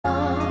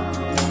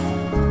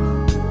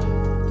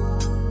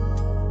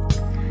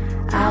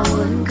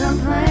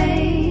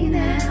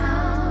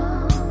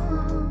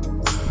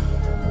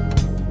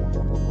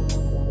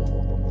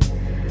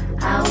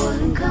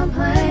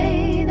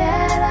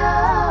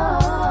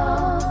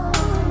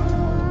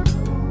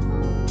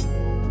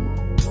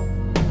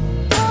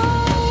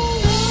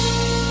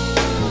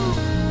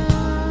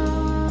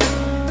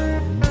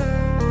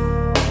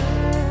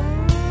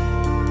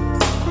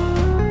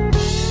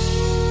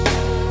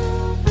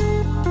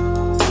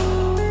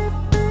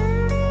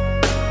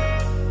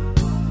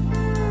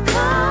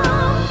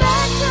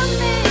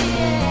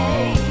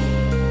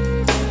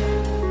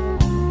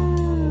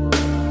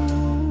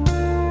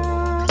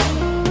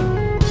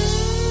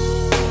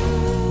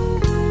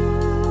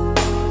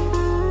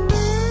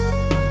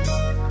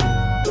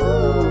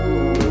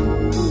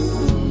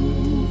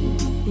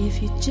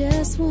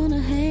just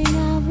wanna hang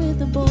out with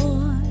the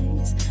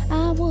boys,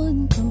 I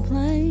wouldn't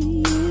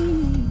complain.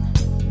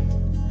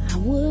 I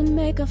wouldn't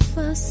make a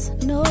fuss,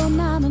 no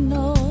amount of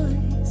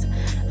noise,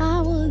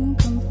 I wouldn't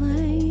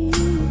complain.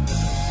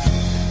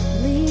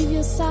 Leave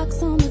your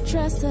socks on the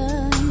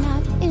dresser,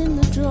 not in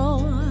the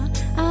drawer,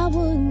 I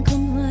wouldn't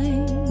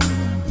complain.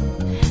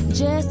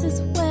 Just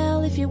as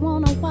well if you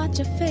wanna watch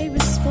your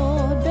favorite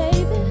sport,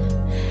 baby,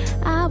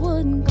 I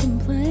wouldn't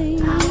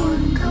complain. I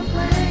wouldn't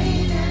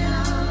complain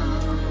at all.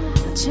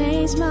 I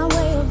changed my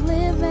way of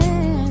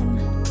living,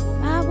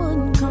 I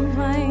wouldn't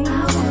complain.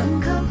 I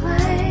wouldn't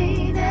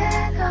complain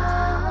at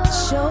all.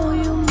 Show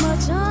you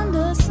much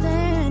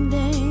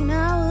understanding,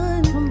 I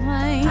wouldn't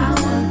complain. I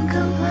wouldn't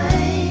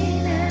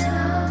complain at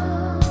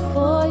all.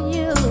 For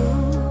you,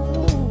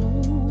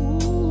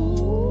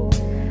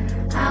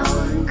 I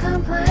wouldn't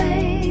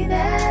complain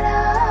at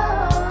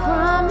all.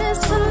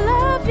 Promise to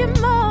love you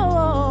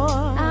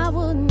more, I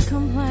wouldn't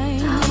complain.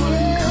 I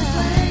wouldn't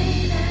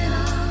complain at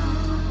all.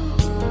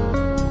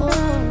 Oh,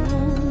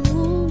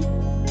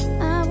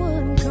 I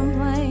wouldn't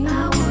complain. I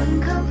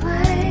wouldn't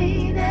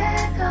complain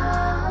at all.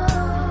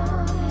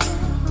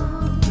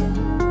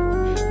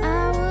 I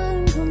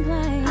wouldn't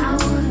complain. I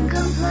wouldn't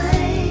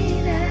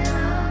complain at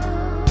all.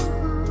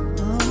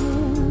 Oh,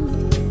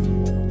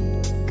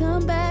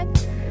 come back.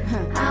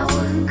 I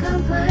wouldn't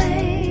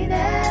complain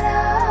at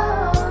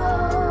all.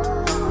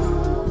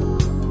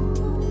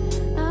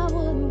 I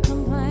wouldn't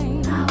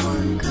complain. I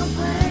wouldn't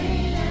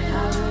complain at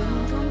all. I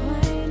wouldn't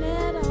complain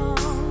at all.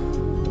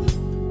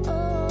 Oh,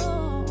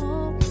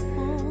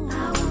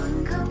 I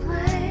wouldn't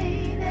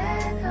complain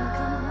at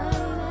all.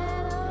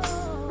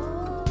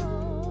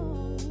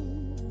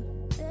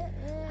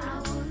 I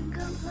wouldn't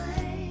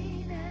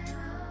complain at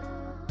all.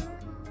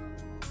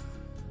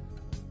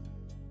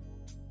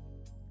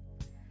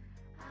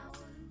 I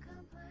wouldn't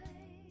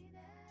complain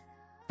at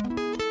all.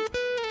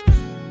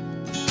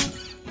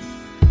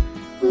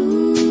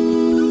 Ooh.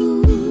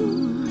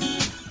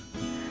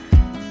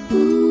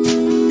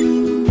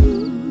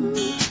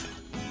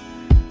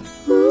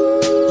 Ooh. Ooh.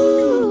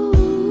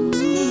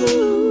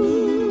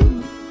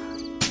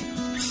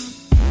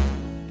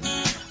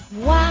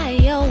 Why,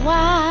 oh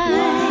why?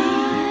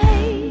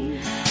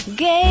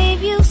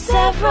 Gave you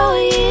several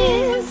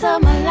years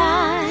of my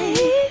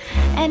life,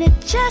 and it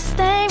just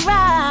ain't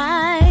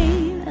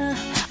right.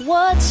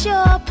 What's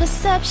your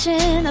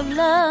perception of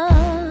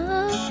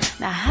love?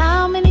 Now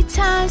how many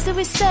times did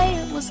we say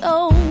it was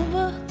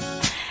over?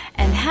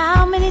 And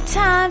how many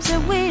times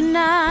did we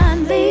not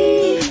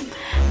leave?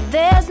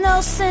 There's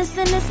no sense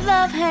in this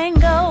love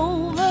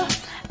hangover.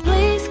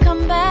 Please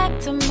come back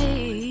to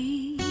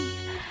me,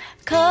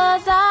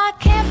 'cause I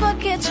can't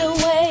forget your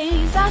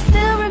ways. I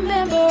still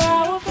remember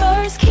our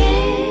first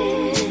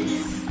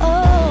kiss.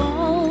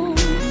 Oh,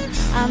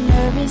 I'm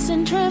nervous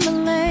and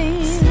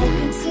trembling,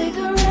 smoking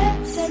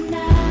cigarettes at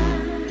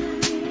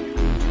night.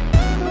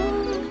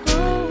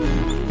 Ooh,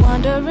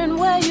 wondering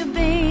where you've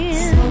been,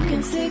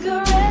 smoking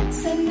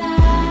cigarettes at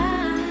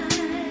night.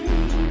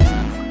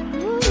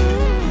 Ooh,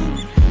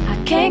 I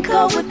can't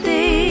cope with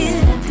this,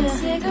 smoking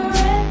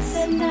cigarettes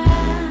at night.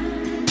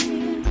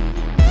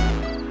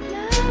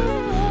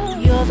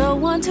 You're the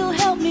one to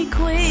help me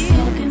quit,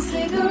 smoking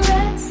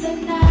cigarettes at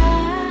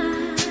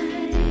night.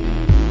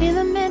 In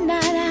the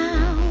midnight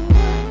hour,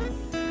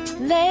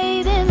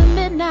 late in the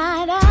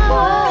midnight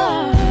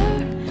hour,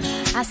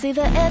 I see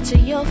the edge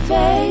of your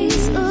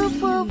face, ooh,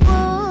 ooh,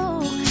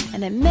 ooh,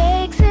 and it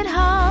makes it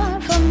hard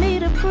for me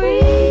to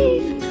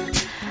breathe.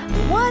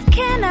 What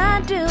can I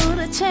do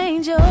to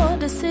change your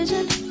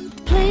decision?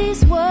 Please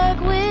work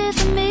with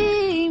me,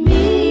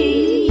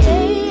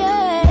 yeah,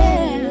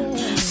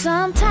 yeah.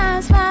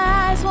 Sometimes my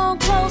eyes won't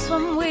close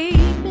from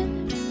weeping,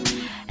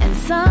 and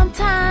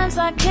sometimes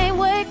I can't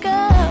wake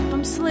up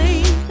from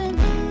sleeping.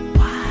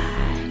 Why?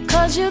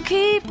 'Cause you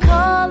keep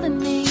calling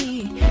me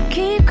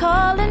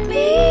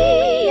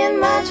in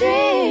my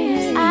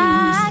dreams.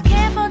 I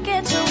can't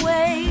forget your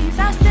ways.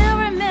 I still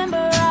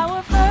remember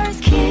our first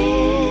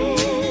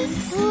kiss.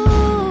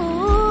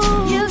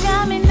 Ooh, you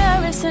got me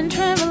nervous and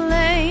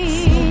trembling,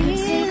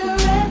 smoking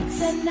cigarettes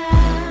at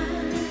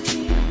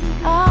night.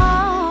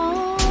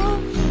 Oh,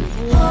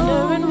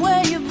 wondering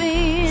where you've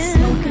been,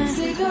 smoking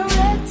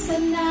cigarettes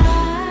at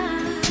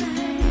night.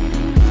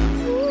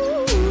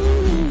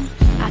 Ooh,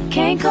 I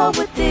can't cope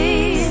with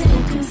this,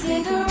 smoking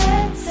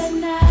cigarettes at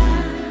night.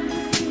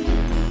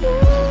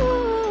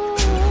 Ooh,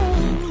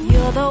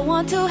 you're the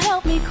one to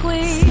help me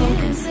quit,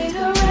 smoking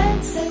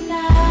cigarettes at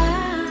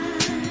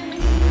night.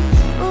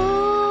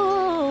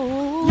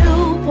 Ooh,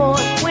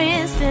 Newport,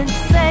 Winston,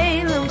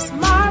 Salem's,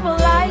 Marble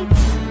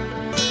Lights,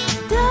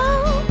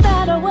 don't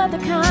matter what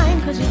the kind,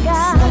 'cause you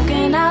got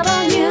smoking out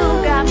on you,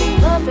 got me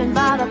puffing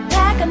by the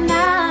pack of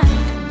nine,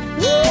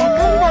 pack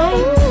of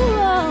night.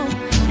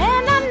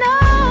 And I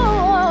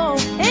know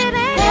it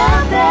ain't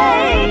healthy,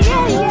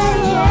 yeah,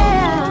 yeah,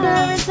 yeah.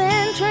 Nervous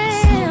and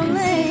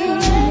trembling,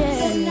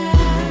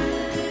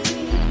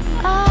 yeah.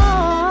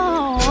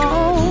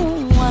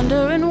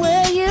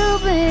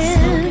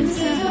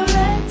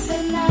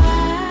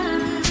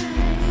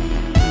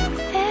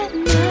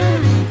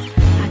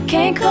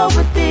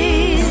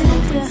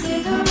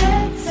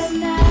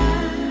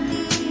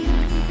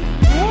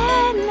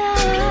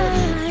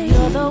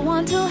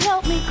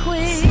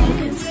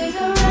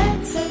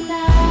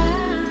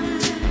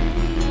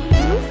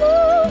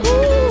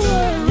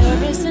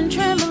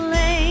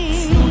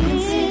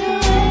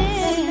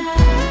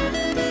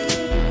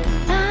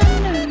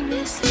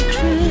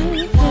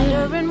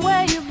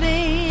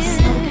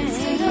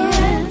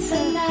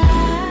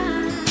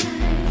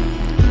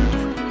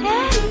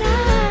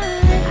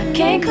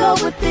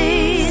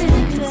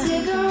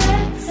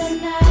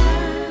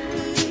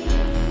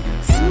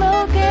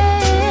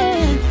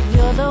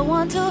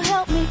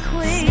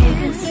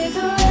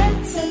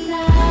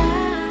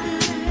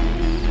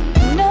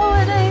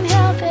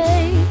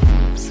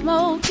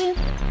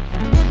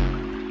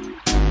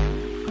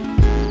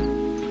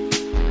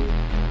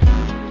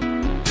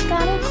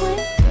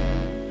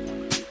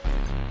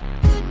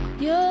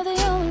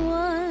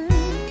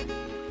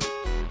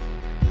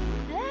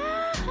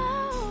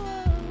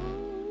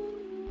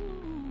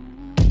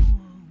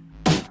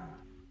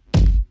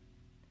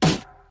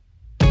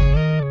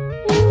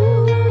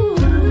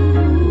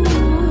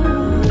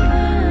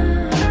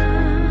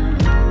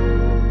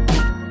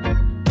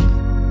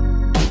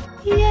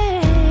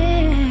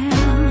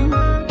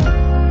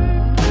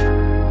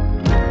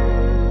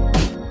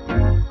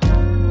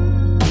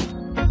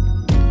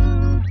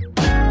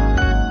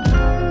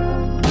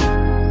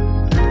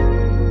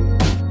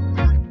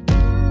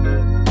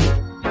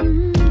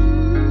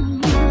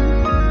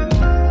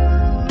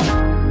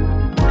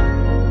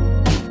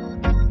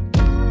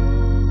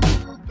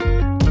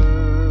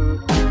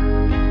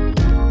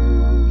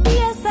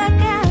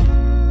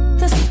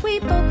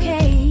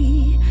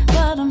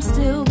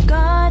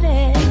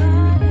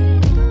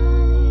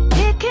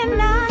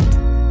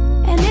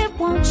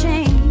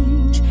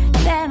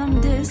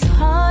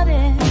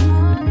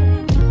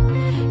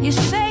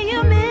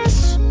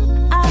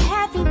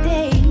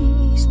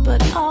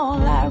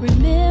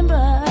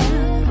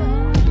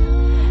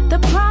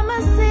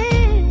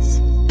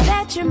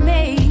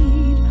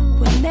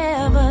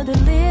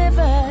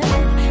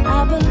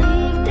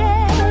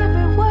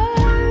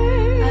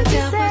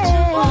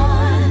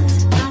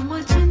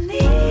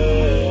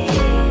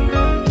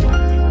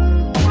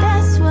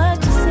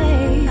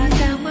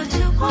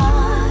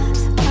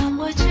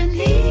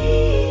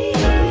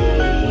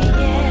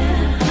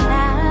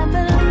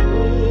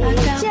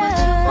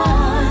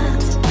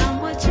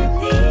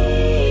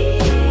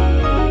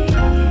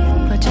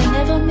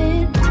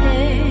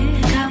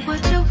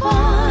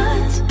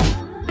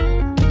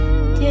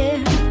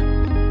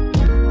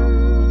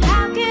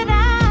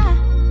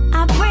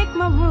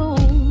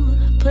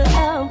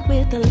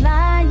 the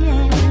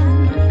lion,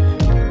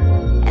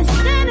 and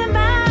standing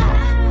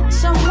by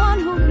someone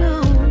who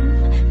knew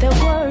their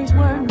words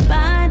weren't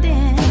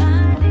binding.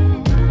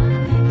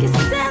 You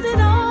said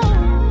it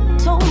all,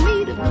 told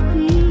me to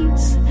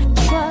please,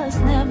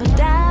 trust, never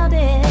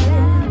doubted.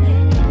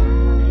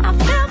 I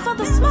fell for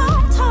the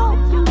small talk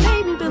you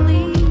made me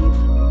believe,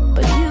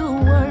 but you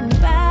weren't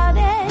about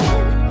it.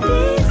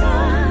 These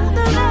are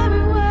the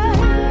very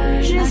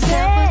words you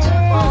said.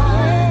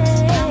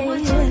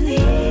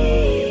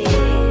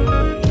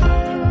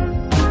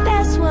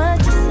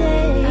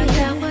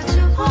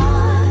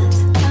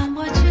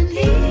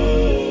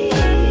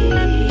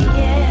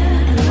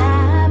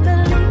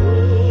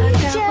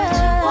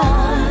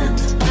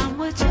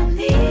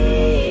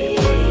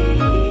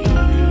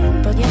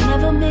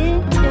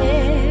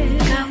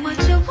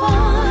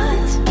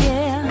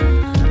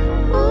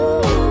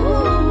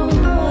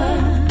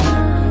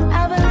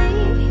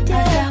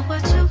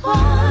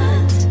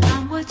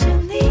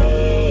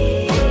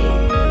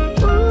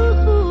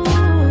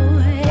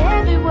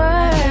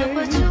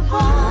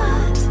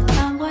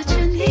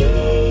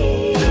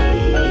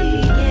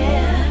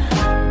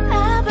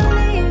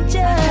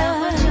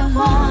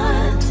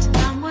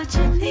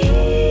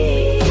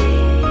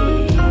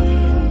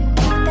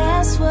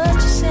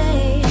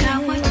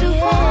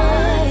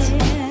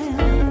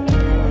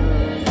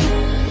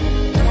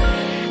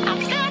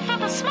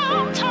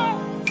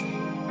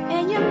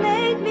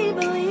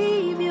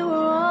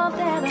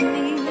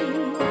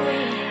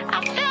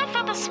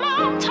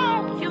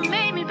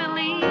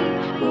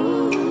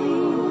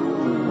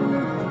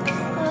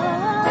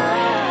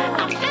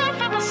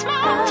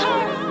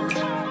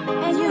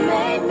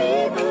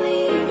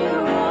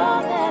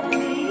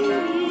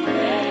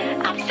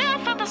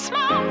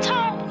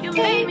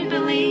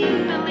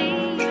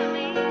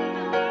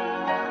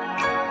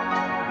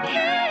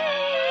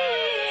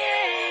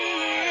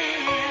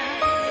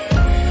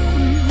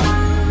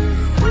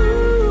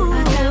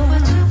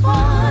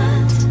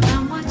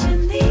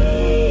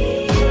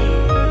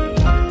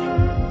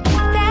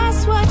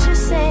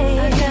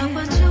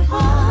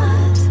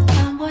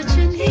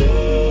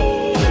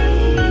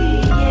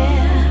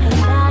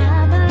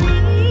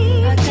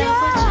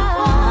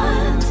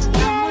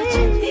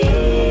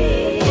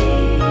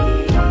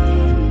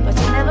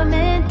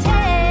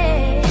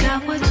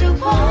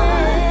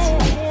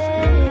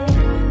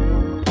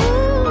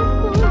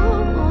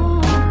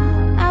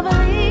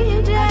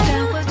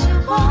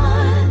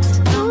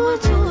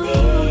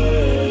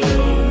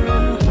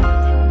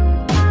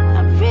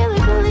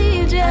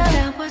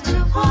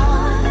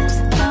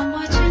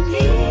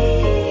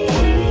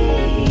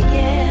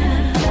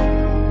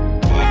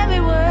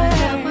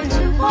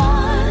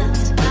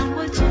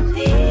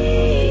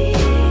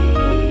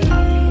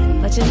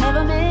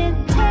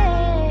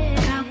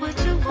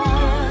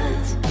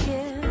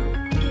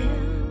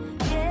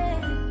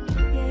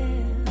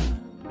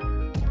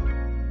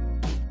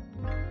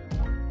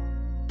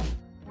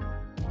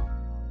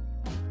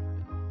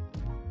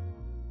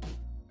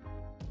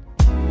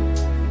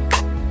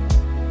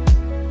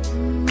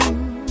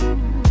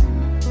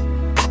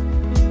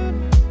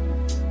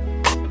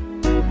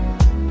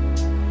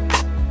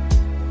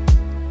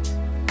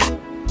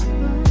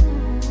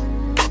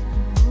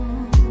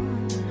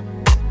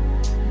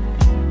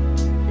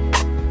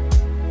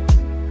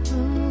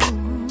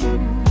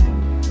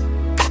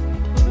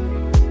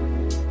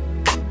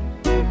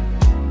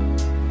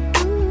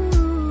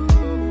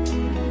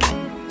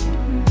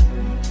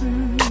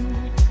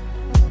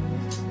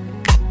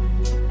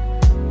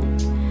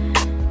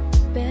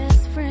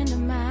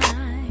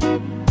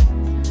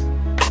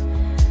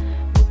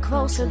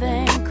 Closer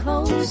than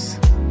close,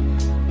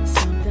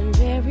 something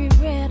very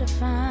rare to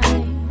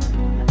find.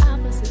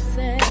 Opposite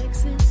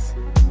sexes.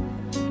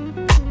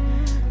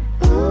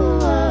 Ooh,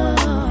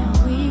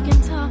 we can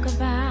talk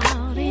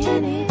about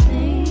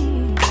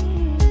anything.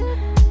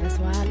 That's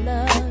why I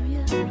love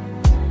you,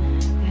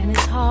 and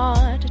it's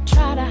hard to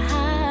try to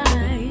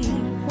hide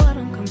what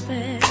I'm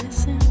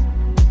confessing.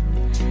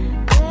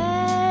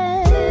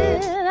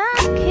 And I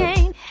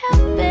can't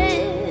help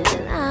it,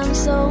 I'm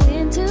so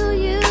into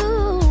you.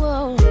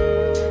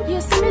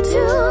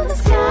 To the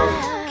sky,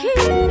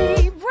 keep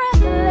me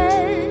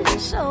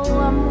breathless. So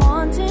I'm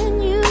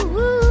wanting you,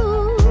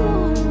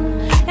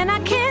 and I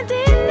can't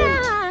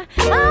deny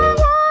I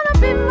wanna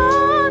be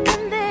more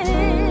than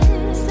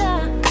this.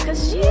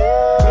 'Cause you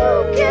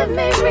give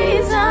me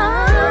reason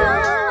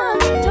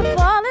to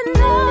fall in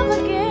love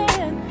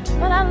again,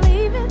 but I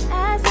leave it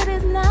as it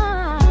is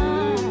now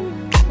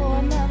for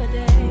another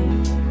day.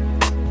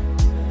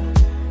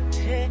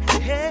 Hey,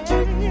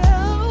 hey,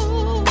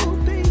 oh,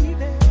 baby.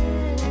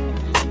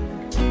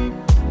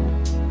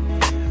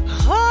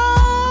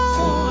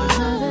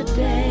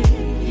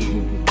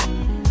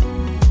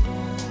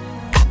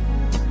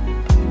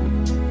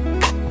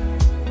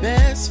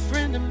 Best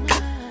friend of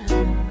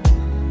mine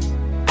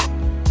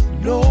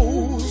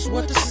knows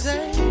what to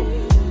say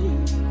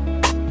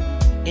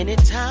any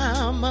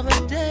time of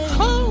the day.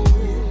 Oh,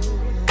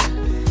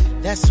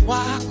 that's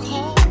why I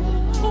call.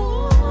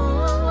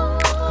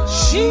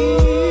 She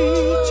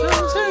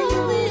turns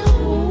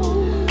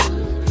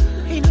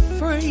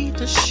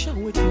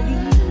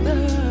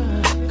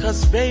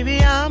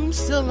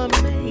still a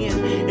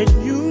man,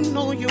 and you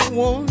know you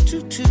want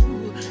to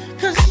too.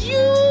 'Cause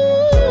you